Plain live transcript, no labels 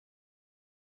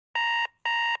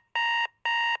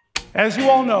As you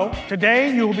all know,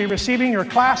 today you will be receiving your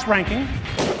class ranking.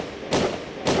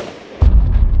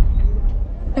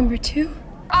 Number 2?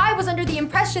 I was under the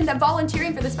impression that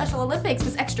volunteering for the Special Olympics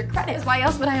was extra credit. Why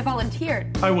else would I have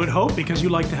volunteered? I would hope because you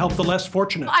like to help the less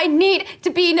fortunate. I need to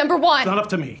be number 1. It's not up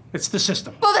to me. It's the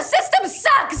system. Well, the system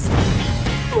sucks!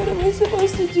 What am I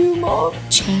supposed to do, Mom?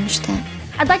 Change that.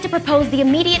 I'd like to propose the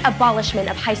immediate abolishment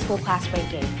of high school class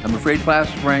ranking. I'm afraid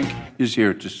class rank is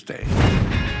here to stay.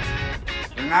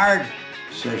 Bernard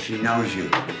says she knows you.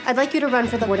 I'd like you to run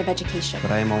for the Board of Education.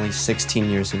 But I am only 16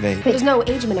 years of age. There's no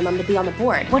age minimum to be on the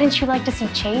board. Wouldn't you like to see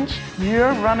change?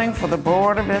 You're running for the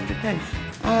Board of Education.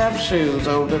 I have shoes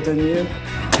older than you.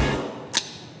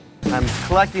 I'm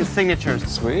collecting signatures.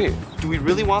 Sweet. Do we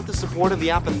really want the support of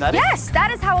the apathetic? Yes,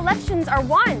 that is how elections are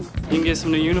won. You can get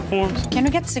some new uniforms. Can we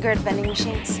get cigarette vending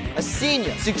machines? A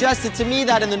senior suggested to me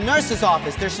that in the nurse's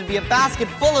office there should be a basket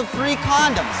full of free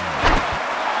condoms.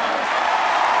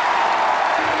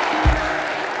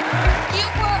 You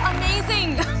were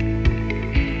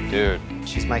amazing! Dude.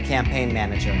 She's my campaign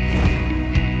manager.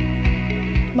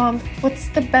 Mom, what's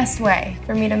the best way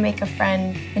for me to make a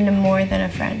friend into more than a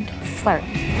friend? Flirt.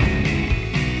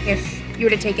 If you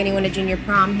were to take anyone to junior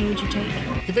prom, who would you take?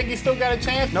 You think you still got a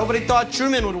chance? Nobody thought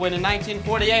Truman would win in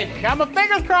 1948. Got my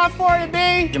fingers crossed for you,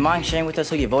 B. Do you mind sharing with us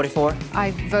who you voted for?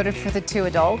 I voted for the 2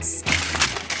 adults.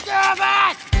 Stop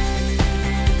it!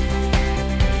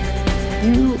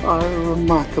 You are a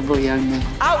remarkable young man.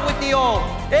 Out with the old,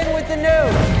 in with the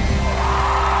new.